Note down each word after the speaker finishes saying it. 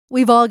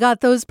We've all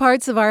got those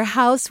parts of our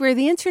house where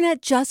the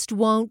internet just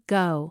won't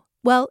go.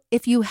 Well,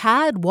 if you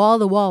had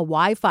wall-to-wall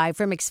Wi-Fi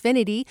from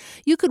Xfinity,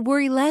 you could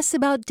worry less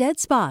about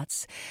dead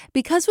spots.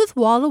 Because with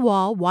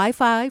wall-to-wall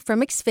Wi-Fi from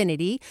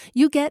Xfinity,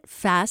 you get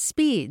fast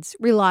speeds,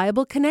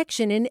 reliable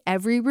connection in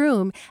every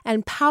room,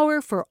 and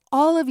power for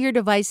all of your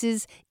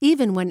devices,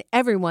 even when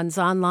everyone's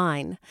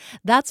online.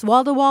 That's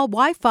wall-to-wall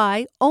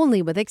Wi-Fi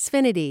only with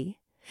Xfinity.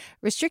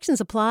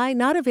 Restrictions apply,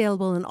 not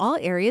available in all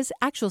areas.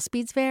 Actual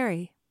speeds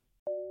vary.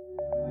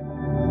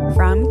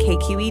 From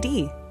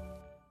KQED.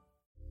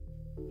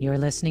 You're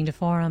listening to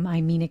Forum.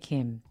 I'm Mina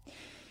Kim.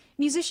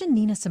 Musician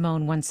Nina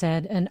Simone once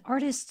said, "An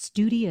artist's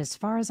duty, as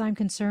far as I'm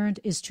concerned,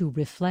 is to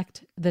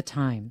reflect the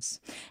times."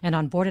 And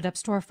on boarded-up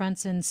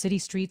storefronts and city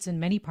streets in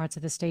many parts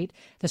of the state,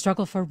 the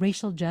struggle for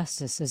racial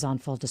justice is on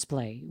full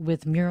display,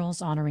 with murals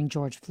honoring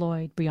George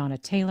Floyd,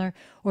 Breonna Taylor,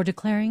 or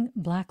declaring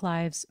Black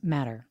Lives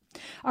Matter.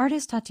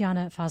 Artist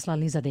Tatiana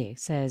Fazlalizadeh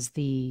says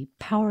the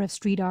power of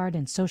street art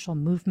and social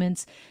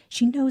movements,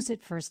 she knows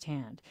it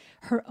firsthand.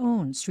 Her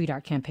own street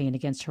art campaign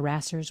against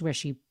harassers, where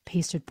she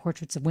pasted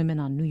portraits of women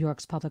on New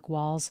York's public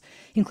walls,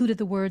 included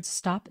the words,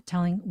 "Stop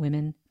telling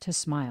women to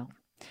smile."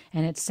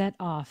 And it set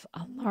off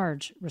a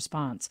large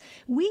response.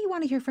 We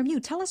want to hear from you.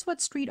 Tell us what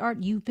street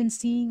art you've been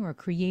seeing or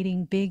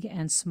creating, big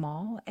and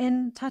small.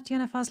 And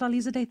Tatiana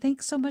Fazlalizadeh,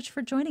 thanks so much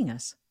for joining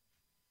us.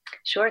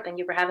 Sure. Thank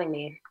you for having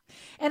me.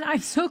 And I'm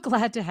so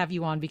glad to have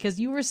you on because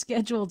you were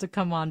scheduled to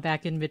come on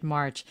back in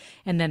mid-March,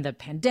 and then the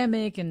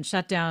pandemic and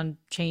shutdown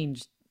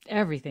changed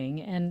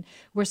everything. And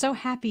we're so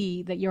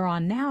happy that you're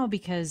on now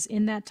because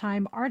in that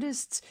time,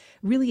 artists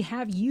really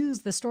have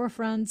used the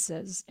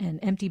storefronts and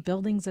empty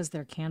buildings as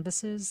their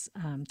canvases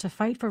to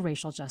fight for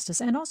racial justice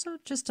and also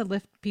just to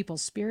lift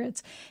people's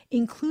spirits,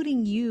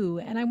 including you.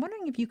 And I'm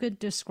wondering if you could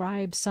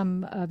describe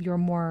some of your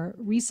more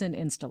recent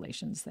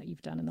installations that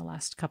you've done in the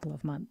last couple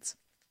of months.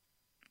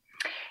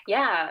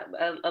 Yeah,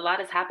 a lot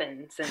has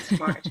happened since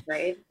March,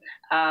 right?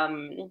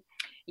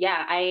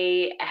 Yeah,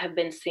 I have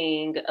been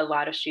seeing a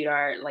lot of street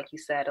art. Like you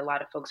said, a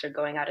lot of folks are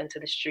going out into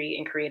the street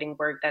and creating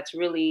work that's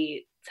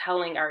really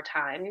telling our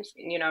times,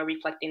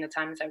 reflecting the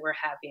times that we're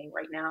having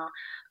right now,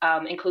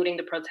 including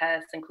the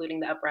protests, including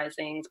the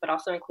uprisings, but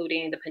also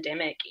including the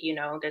pandemic.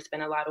 There's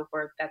been a lot of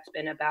work that's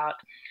been about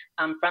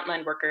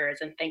frontline workers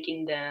and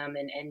thanking them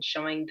and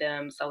showing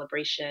them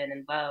celebration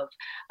and love,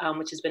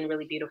 which has been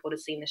really beautiful to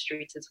see in the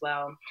streets as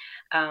well.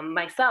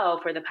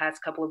 Myself, for the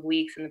past couple of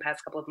weeks and the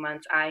past couple of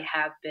months, I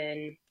have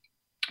been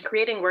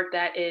creating work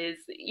that is,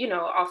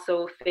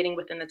 also fitting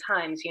within the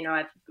times.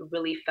 I've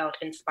really felt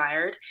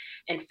inspired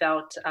and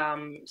felt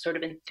sort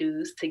of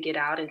enthused to get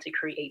out and to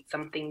create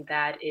something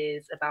that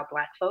is about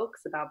Black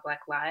folks, about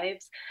Black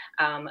lives,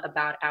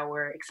 about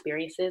our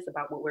experiences,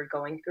 about what we're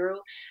going through.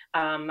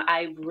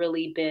 I've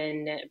really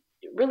been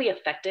really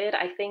affected,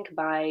 I think,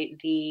 by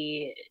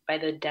the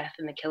death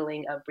and the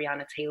killing of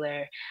Breonna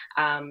Taylor.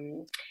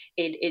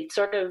 It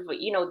sort of,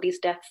 these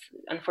deaths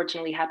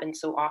unfortunately happen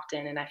so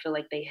often, and I feel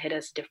like they hit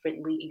us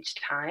differently each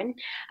time.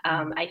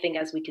 I think,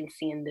 as we can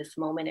see in this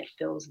moment, it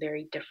feels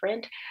very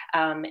different.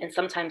 And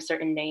sometimes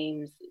certain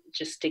names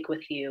just stick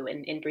with you,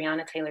 and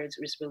Breonna Taylor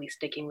is really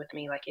sticking with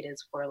me, like it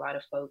is for a lot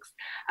of folks.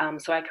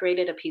 So I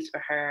created a piece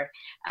for her.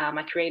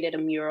 I created a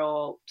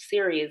mural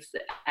series,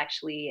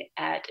 actually,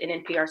 at an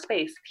NPR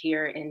space here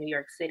in New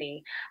York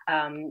City.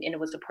 And it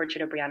was a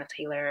portrait of Breonna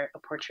Taylor, a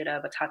portrait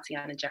of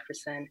Tatiana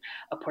Jefferson,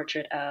 a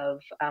portrait of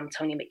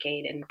Tony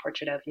McCade, and a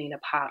portrait of Nina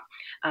Pop,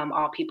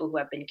 all people who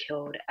have been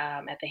killed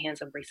at the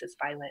hands of racist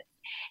violence.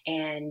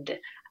 And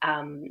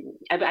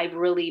I've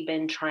really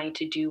been trying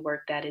to do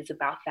work that is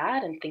about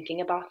that and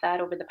thinking about that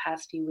over the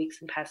past few weeks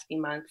and past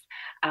few months.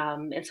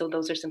 And so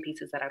those are some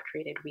pieces that I've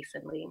created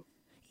recently.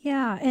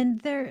 Yeah,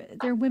 and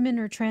they're women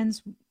or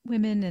trans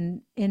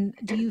women, and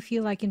do you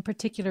feel like in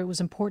particular it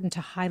was important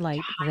to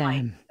highlight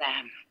them?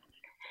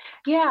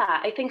 Yeah,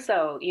 I think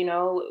so.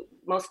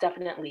 Most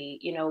definitely,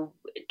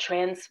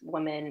 trans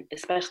women,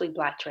 especially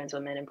Black trans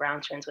women and brown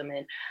trans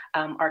women,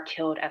 are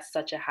killed at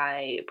such a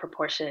high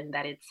proportion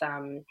that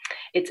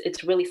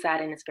it's really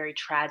sad and it's very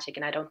tragic.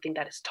 And I don't think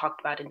that it's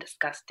talked about and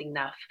discussed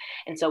enough.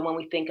 And so when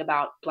we think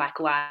about Black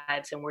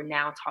lives and we're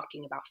now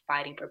talking about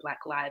fighting for Black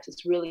lives,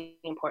 it's really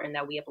important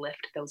that we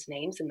uplift those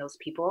names and those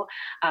people,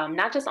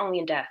 not just only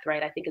in death,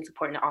 right? I think it's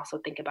important to also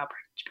think about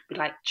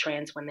Black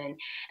trans women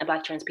and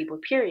Black trans people,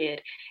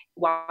 period,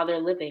 while they're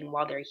living,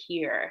 while they're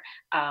here.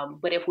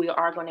 But if we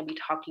are going to be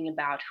talking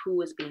about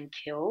who is being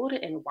killed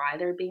and why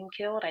they're being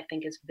killed, I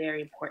think it's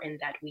very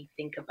important that we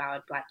think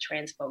about Black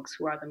trans folks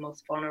who are the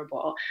most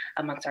vulnerable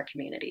amongst our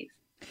communities.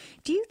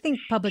 Do you think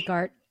public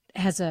art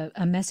has a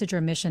message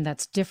or mission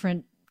that's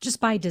different just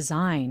by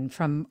design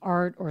from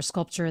art or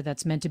sculpture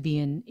that's meant to be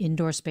in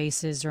indoor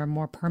spaces or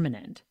more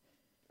permanent?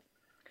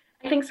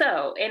 I think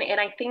so. And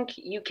I think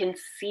you can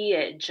see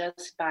it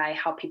just by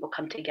how people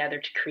come together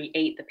to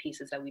create the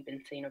pieces that we've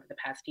been seeing over the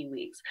past few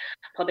weeks.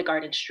 Public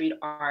art and street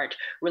art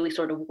really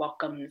sort of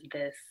welcomes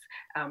this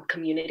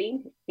community.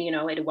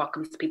 It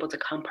welcomes people to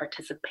come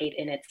participate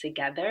in it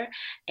together.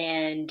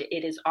 And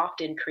it is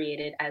often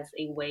created as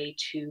a way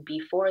to be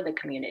for the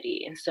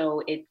community. And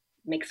so it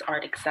makes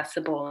art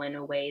accessible in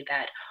a way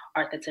that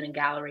art that's in a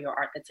gallery or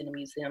art that's in a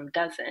museum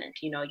doesn't.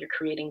 You're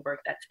creating work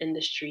that's in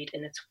the street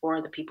and it's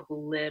for the people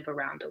who live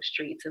around those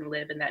streets and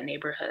live in that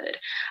neighborhood.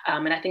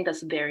 And I think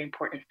that's a very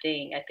important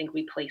thing. I think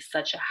we place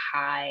such a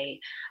high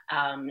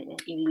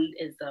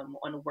elitism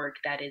on work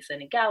that is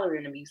in a gallery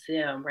and a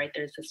museum, right?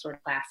 There's this sort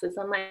of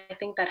classism, I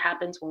think, that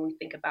happens when we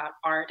think about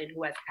art and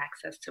who has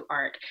access to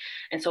art.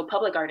 And so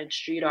public art and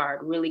street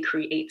art really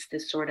creates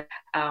this sort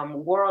of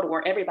world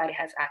where everybody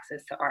has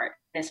access to art.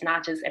 And it's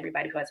not just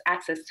everybody who has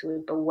access to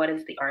it, but what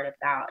is the art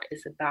about?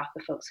 It's about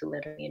the folks who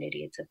live in the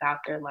community. It's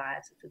about their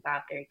lives. It's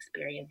about their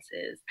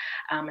experiences.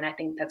 And I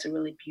think that's a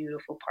really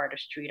beautiful part of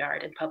street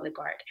art and public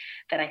art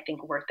that I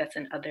think work that's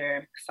in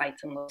other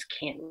sites and laws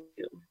can't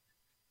do.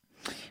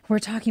 We're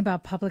talking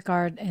about public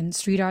art and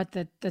street art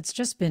that's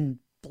just been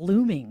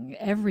blooming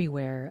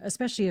everywhere,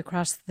 especially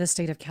across the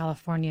state of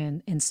California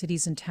and in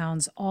cities and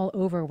towns all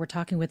over. We're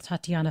talking with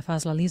Tatiana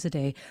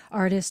Fazlalizadeh,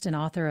 artist and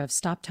author of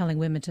Stop Telling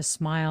Women to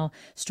Smile,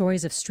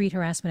 Stories of Street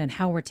Harassment and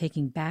How We're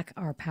Taking Back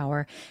Our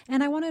Power.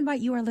 And I want to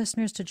invite you, our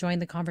listeners, to join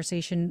the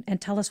conversation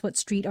and tell us what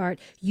street art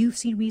you've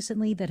seen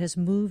recently that has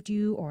moved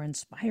you or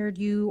inspired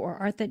you, or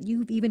art that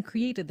you've even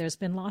created. There's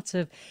been lots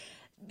of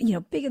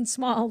big and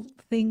small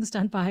things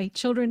done by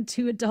children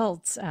to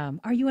adults.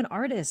 Are you an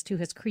artist who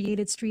has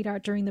created street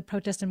art during the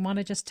protest and want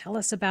to just tell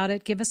us about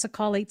it? Give us a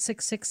call,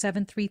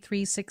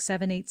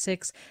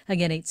 866-733-6786.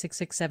 Again,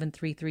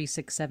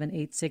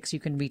 866-733-6786. You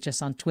can reach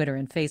us on Twitter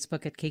and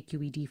Facebook at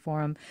KQED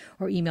Forum,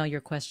 or email your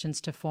questions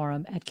to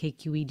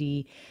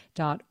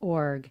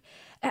forum@kqed.org.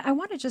 I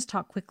want to just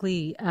talk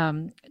quickly,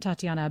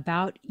 Tatiana,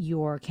 about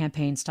your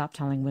campaign, Stop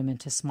Telling Women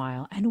to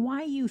Smile, and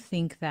why you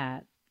think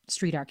that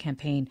street art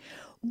campaign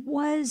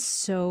was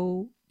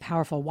so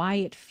powerful, why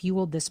it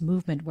fueled this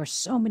movement where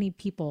so many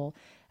people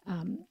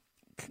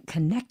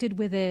connected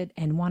with it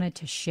and wanted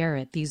to share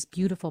it. These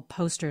beautiful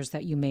posters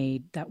that you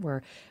made that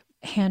were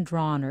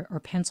hand-drawn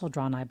or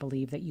pencil-drawn, I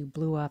believe, that you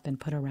blew up and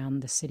put around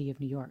the city of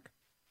New York.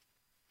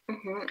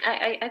 Mm-hmm.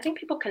 I think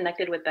people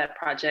connected with that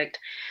project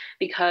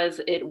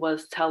because it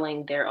was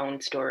telling their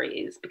own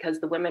stories, because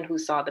the women who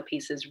saw the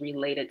pieces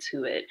related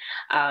to it.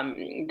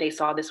 They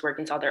saw this work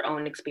and saw their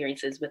own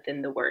experiences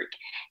within the work.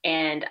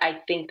 And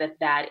I think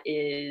that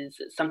is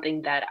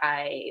something that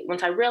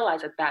once I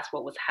realized that that's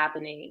what was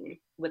happening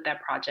with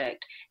that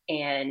project,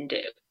 and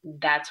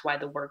that's why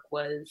the work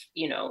was,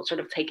 sort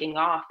of taking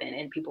off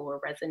and people were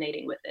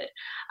resonating with it.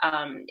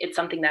 It's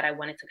something that I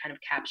wanted to kind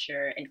of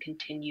capture and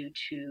continue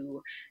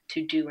to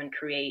do and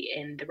create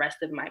in the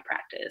rest of my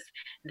practice.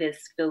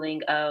 This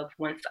feeling of,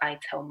 once I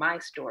tell my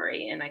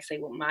story and I say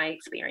what my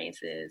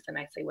experience is and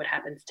I say what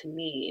happens to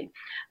me,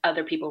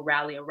 other people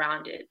rally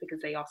around it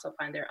because they also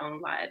find their own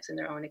lives and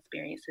their own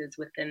experiences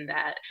within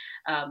that.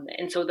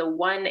 And so the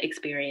one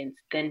experience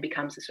then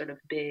becomes a sort of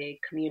big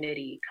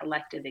community,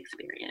 collective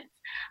experience.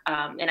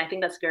 And I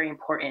think that's very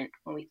important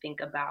when we think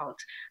about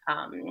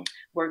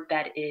work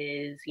that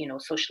is,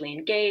 socially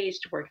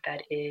engaged, work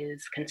that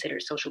is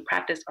considered social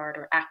practice art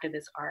or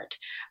activist art.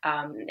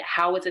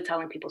 How is it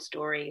telling people's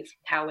stories?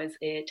 How is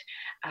it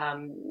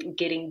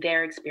getting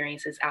their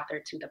experiences out there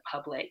to the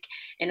public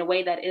in a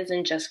way that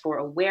isn't just for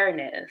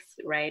awareness,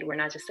 right? We're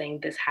not just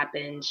saying this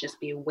happens, just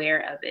be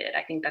aware of it.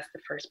 I think that's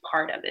the first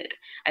part of it.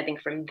 I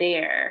think from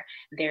there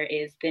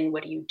is, then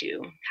what do you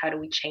do? How do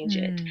we change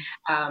it?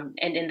 And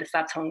in the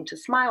Stop Telling to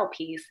Smile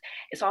piece,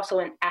 it's also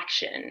an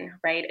action,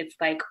 right? It's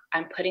like,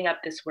 I'm putting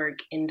up this work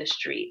in the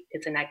street.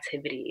 It's an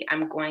activity.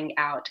 I'm going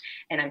out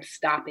and I'm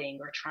stopping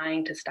or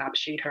trying to stop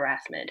street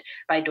harassment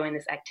by doing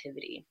this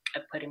activity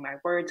of putting my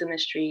words in the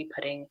street,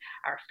 putting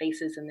our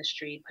faces in the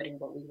street, putting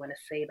what we want to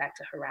say back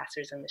to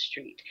harassers in the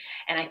street.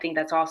 And I think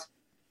that's also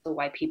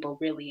why people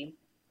really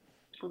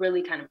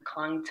kind of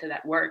clung to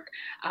that work.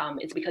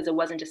 It's because it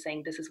wasn't just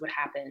saying this is what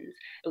happens.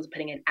 It was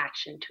putting an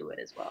action to it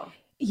as well.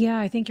 Yeah,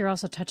 I think you're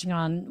also touching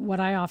on what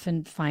I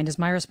often find is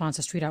my response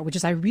to street art, which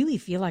is I really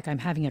feel like I'm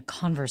having a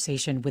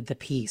conversation with the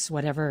piece,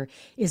 whatever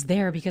is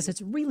there, because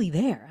it's really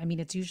there. I mean,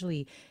 it's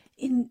usually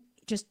in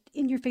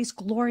your face,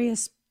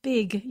 glorious,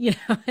 big,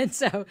 and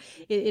so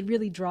it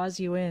really draws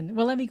you in.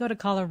 Well, let me go to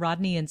caller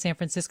Rodney in San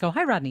Francisco.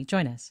 Hi, Rodney.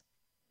 Join us.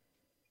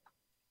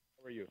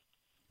 How are you?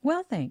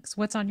 Well, thanks.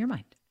 What's on your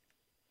mind?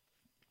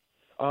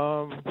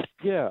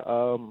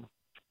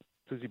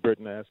 Susie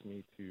Burton asked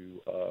me to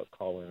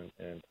call in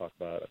and talk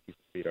about a piece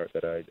of street art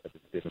that I just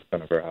did in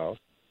front of her house.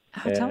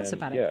 Tell us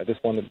about it. Yeah, I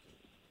just wanted.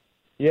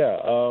 It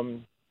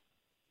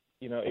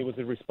was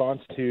a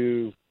response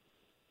to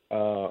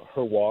her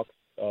walks,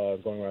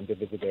 going around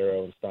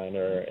Divisadero and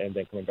Steiner, and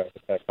then coming back to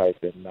Peck Heights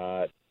and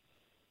not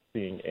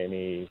seeing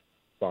any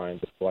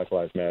signs of Black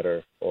Lives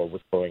Matter or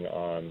what's going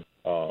on,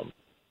 or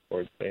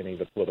any of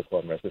the political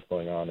unrest that's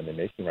going on in the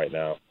nation right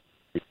now.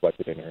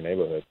 reflected in her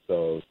neighborhood.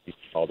 So she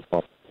called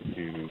upon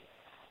to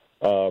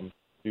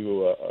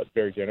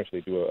very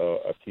generously do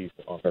a piece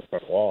on her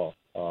front wall.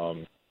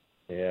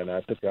 And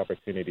I took the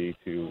opportunity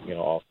to,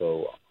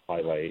 also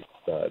highlight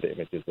the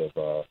images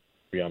of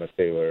Breonna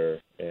Taylor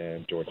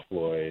and George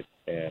Floyd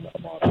and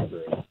Ahmaud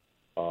Arbery,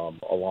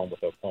 along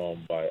with a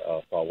poem by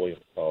Saul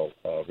Williams called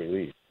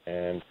Release.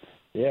 And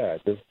yeah,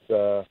 just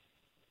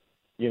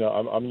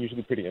I'm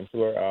usually pretty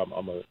into her.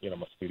 I'm a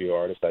studio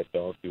artist. I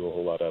don't do a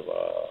whole lot of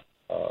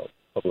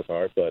public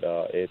art, but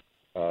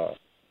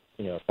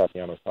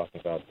Tatiana was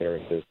talking about there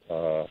is this,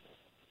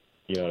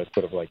 it's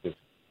sort of like this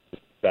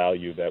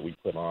value that we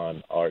put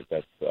on art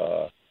that's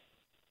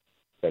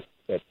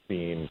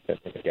seen in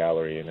the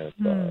gallery, and it's,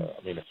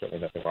 there's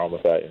certainly nothing wrong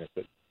with that, and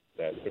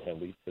that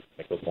certainly leads to something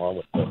that goes along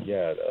with it. But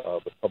yeah,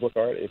 with public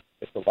art,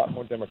 it's a lot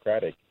more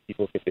democratic.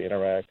 People get to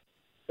interact,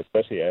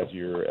 especially as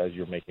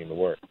you're making the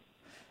work.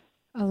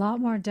 A lot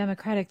more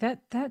democratic.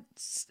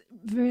 That's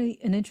really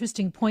an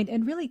interesting point.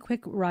 And really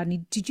quick,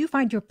 Rodney, did you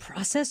find your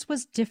process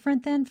was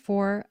different then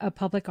for a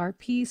public art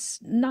piece?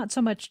 Not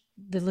so much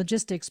the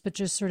logistics, but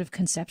just sort of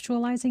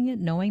conceptualizing it,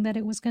 knowing that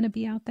it was going to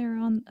be out there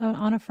on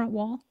a front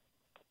wall?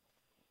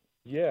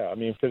 Yeah, I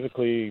mean,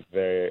 physically,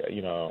 there's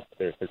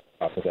a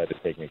process I had to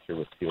take, make sure it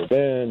was sealed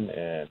in,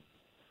 and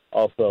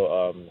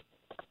also,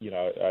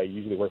 I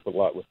usually work a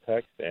lot with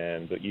text,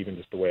 and even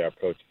just the way I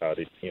approach how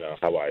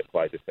I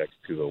applied the text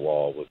to the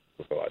wall was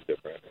a lot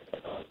different.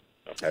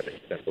 Having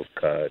stencils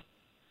cut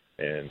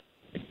and,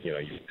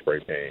 using spray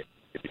paint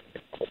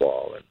on the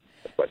wall and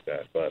stuff like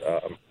that.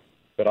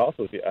 But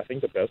also, I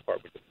think the best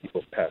part was just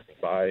people passing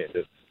by and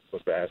just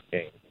sort of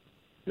asking,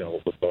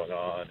 what was going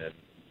on, and,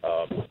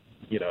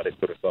 they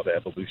sort of saw the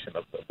evolution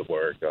of the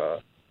work. I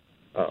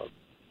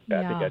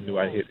think I knew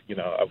I hit,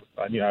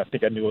 I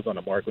think I knew it was on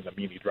the mark when the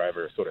Mini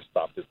driver sort of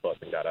stopped his bus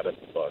and got out of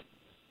his bus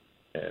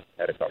and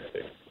had a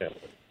conversation with him.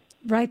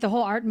 Right. The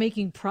whole art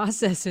making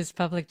process is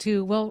public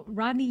too. Well,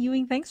 Rodney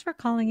Ewing, thanks for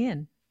calling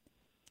in.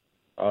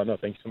 No,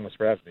 thank you so much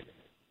for having me.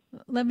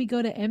 Let me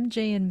go to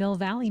MJ in Mill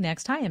Valley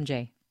next. Hi,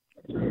 MJ.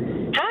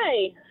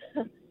 Hi.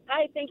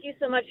 Hi. Thank you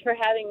so much for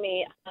having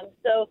me.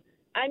 So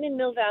I'm in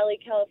Mill Valley,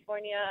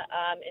 California,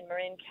 in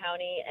Marin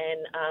County,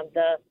 and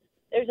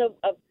there's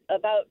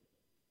about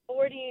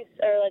 40,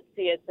 or let's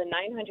see, it's a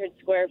 900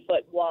 square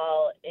foot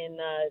wall in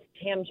the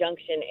Tam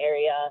Junction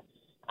area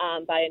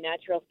by a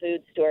natural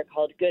food store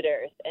called Good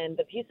Earth. And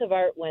the piece of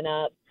art went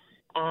up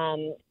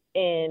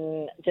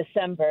in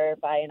December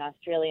by an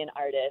Australian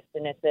artist.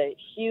 And it's a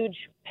huge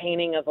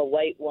painting of a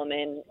white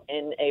woman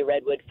in a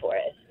redwood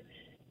forest.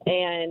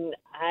 And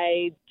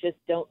I just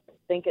don't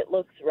think it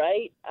looks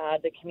right.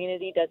 The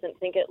community doesn't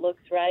think it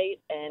looks right.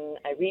 And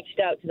I reached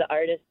out to the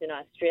artist in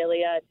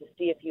Australia to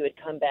see if he would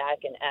come back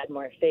and add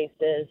more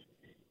faces.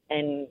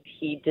 And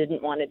he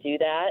didn't want to do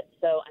that.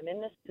 So I'm in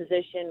this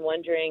position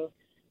wondering,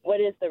 what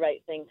is the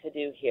right thing to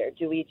do here?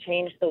 Do we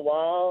change the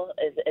wall?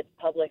 Is it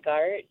public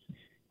art?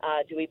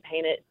 Do we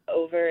paint it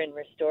over and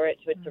restore it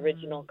to its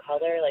original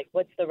color? Like,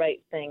 what's the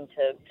right thing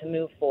to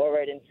move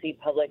forward and see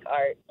public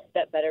art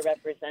that better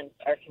represents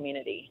our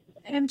community?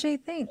 MJ,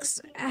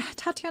 thanks.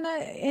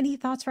 Tatiana, any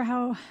thoughts for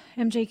how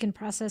MJ can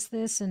process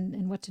this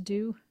and what to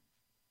do?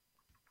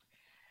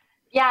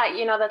 Yeah,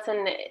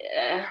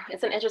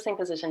 it's an interesting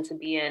position to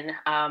be in.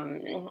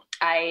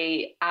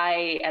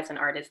 I, as an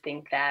artist,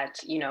 think that,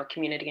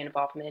 community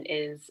involvement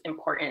is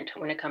important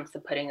when it comes to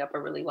putting up a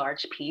really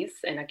large piece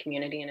in a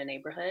community, in a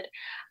neighborhood.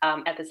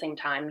 At the same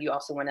time, you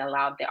also want to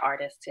allow the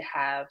artist to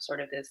have sort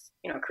of this,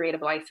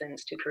 creative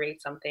license to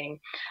create something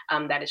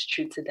that is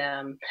true to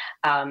them.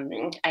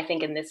 I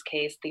think in this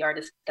case, the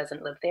artist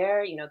doesn't live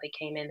there. They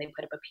came in, they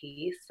put up a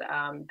piece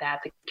that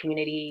the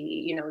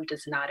community,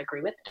 does not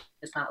agree with,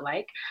 does not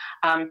like.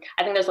 I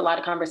think there's a lot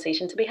of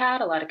conversation to be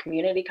had, a lot of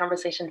community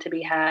conversation to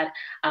be had,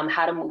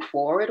 how to move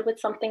forward with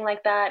something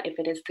like that. If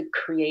it is to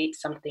create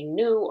something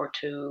new or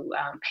to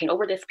paint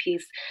over this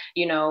piece,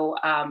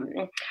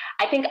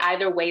 I think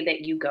either way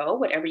that you go,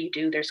 whatever you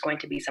do, there's going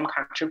to be some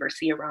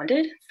controversy around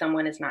it.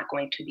 Someone is not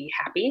going to be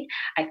happy.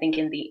 I think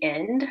in the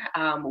end,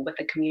 what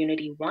the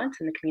community wants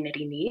and the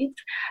community needs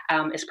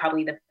is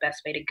probably the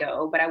best way to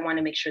go. But I want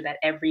to make sure that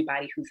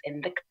everybody who's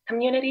in the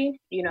community,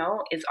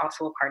 is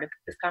also a part of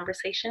this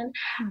conversation.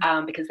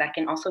 Because that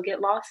can also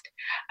get lost.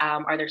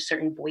 Are there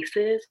certain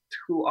voices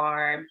who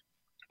are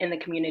in the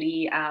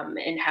community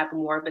and have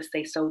more of a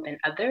say-so than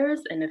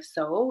others? And if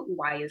so,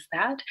 why is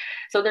that?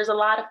 So there's a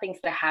lot of things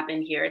that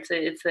happen here.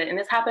 And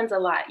this happens a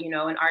lot,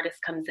 an artist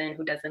comes in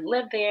who doesn't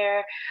live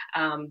there,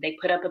 they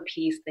put up a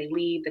piece, they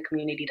leave, the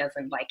community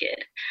doesn't like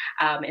it.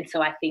 And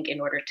so I think in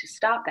order to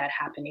stop that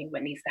happening,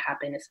 what needs to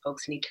happen is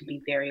folks need to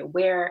be very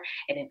aware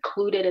and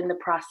included in the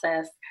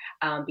process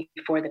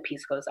before the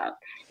piece goes up.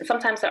 And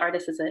sometimes the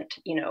artist isn't,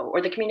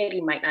 or the community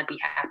might not be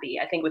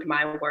happy. I think with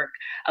my work,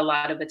 a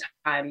lot of the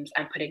times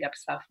I'm putting up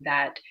stuff stuff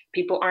that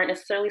people aren't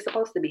necessarily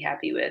supposed to be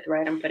happy with,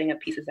 right? I'm putting up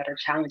pieces that are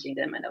challenging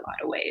them in a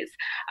lot of ways.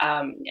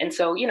 And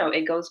so,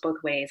 it goes both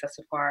ways as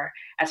far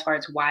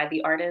as why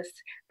the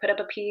artist put up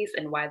a piece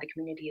and why the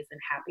community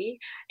isn't happy.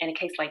 In a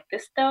case like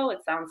this, though, it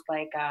sounds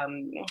like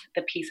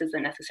the piece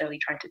isn't necessarily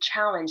trying to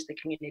challenge the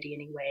community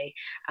in any way.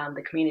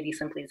 The community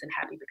simply isn't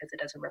happy because it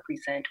doesn't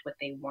represent what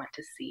they want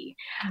to see.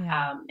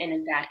 Yeah. And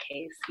in that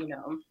case,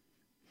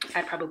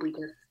 I'd probably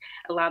just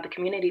allow the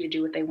community to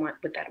do what they want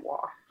with that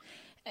wall.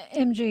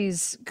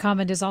 MJ's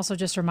comment is also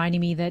just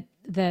reminding me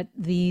that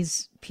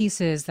these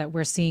pieces that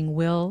we're seeing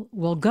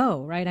will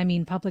go, right? I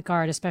mean, public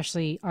art,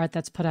 especially art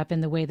that's put up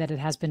in the way that it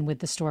has been with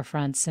the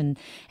storefronts and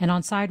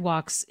on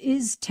sidewalks,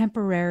 is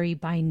temporary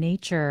by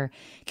nature.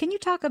 Can you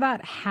talk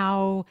about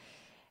how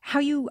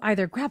you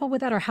either grapple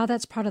with that or how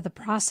that's part of the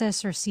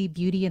process or see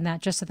beauty in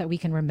that, just so that we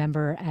can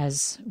remember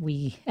as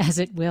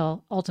it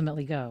will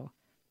ultimately go?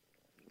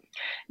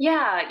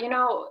 Yeah,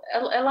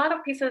 a lot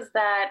of pieces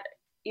that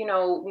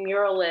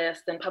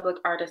muralists and public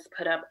artists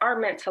put up are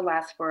meant to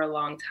last for a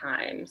long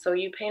time. So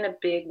you paint a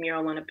big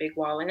mural on a big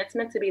wall and it's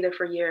meant to be there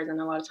for years, and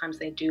a lot of times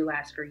they do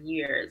last for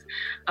years.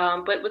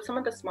 But with some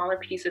of the smaller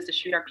pieces, the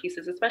street art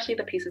pieces, especially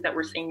the pieces that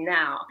we're seeing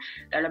now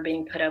that are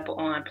being put up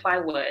on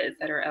plywoods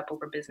that are up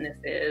over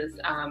businesses,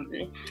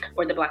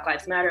 or the Black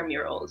Lives Matter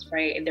murals,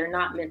 right? They're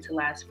not meant to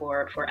last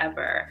for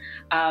forever.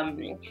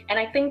 And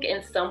I think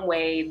in some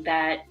way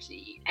that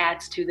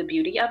adds to the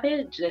beauty of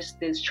it, just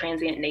this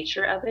transient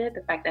nature of it,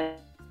 the fact that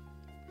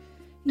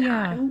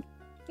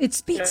it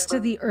speaks to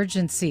the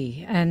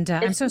urgency. And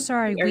I'm so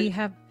sorry. We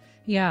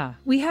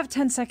have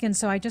 10 seconds.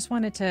 So I just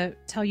wanted to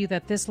tell you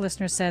that this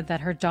listener said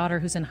that her daughter,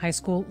 who's in high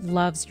school,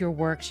 loves your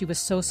work. She was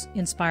so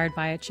inspired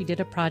by it. She did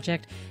a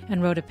project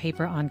and wrote a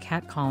paper on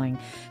catcalling.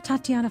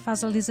 Tatiana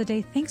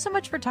Fazlizadeh, thanks so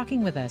much for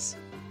talking with us.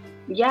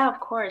 Yeah, of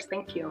course.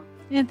 Thank you.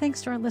 And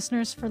thanks to our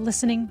listeners for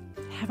listening.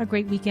 Have a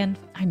great weekend.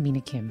 I'm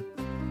Mina Kim.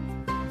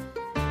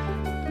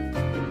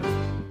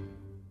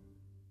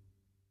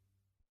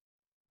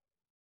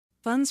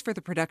 Funds for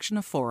the production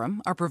of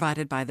Forum are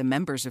provided by the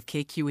members of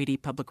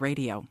KQED Public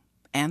Radio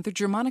and the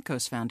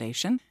Germanicos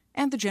Foundation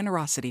and the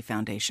Generosity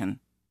Foundation.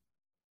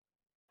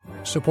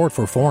 Support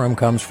for Forum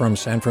comes from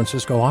San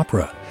Francisco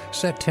Opera.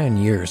 Set 10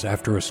 years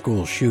after a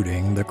school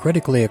shooting, the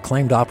critically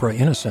acclaimed opera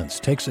Innocence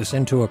takes us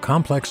into a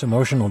complex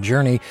emotional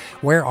journey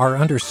where our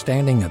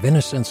understanding of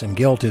innocence and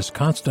guilt is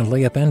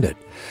constantly upended.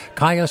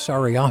 Kaya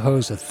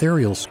Sariaho's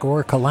ethereal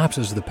score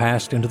collapses the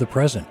past into the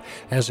present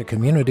as a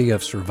community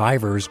of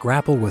survivors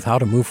grapple with how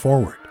to move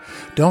forward.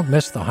 Don't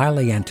miss the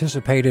highly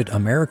anticipated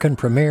American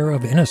premiere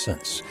of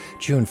Innocence,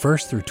 June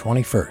 1st through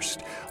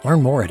 21st.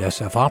 Learn more at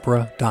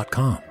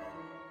sfopera.com.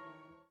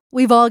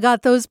 We've all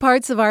got those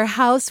parts of our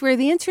house where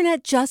the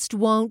internet just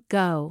won't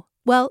go.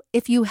 Well,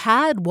 if you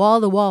had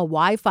wall-to-wall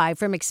Wi-Fi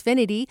from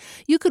Xfinity,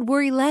 you could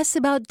worry less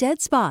about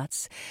dead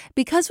spots.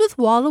 Because with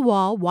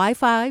wall-to-wall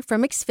Wi-Fi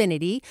from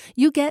Xfinity,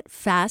 you get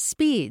fast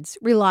speeds,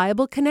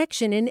 reliable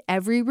connection in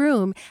every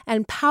room,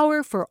 and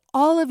power for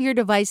all of your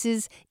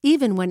devices,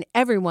 even when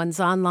everyone's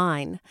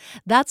online.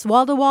 That's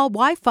wall-to-wall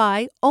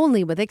Wi-Fi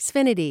only with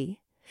Xfinity.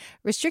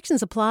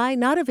 Restrictions apply,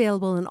 not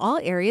available in all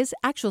areas.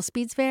 Actual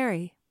speeds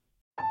vary.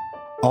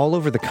 All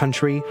over the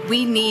country,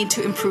 we need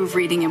to improve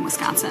reading in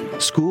Wisconsin.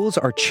 Schools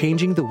are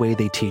changing the way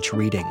they teach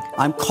reading.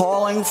 I'm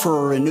calling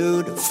for a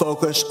renewed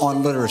focus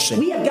on literacy.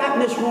 We have gotten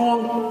this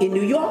wrong in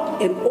New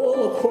York and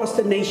all across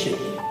the nation.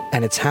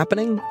 And it's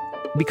happening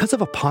because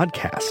of a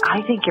podcast.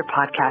 I think your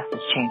podcast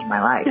has changed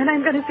my life. And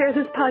I'm going to share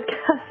this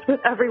podcast with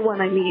everyone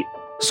I meet.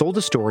 Sold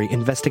a Story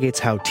investigates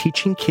how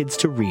teaching kids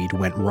to read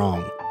went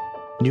wrong.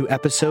 New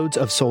episodes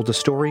of Sold a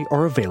Story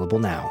are available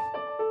now.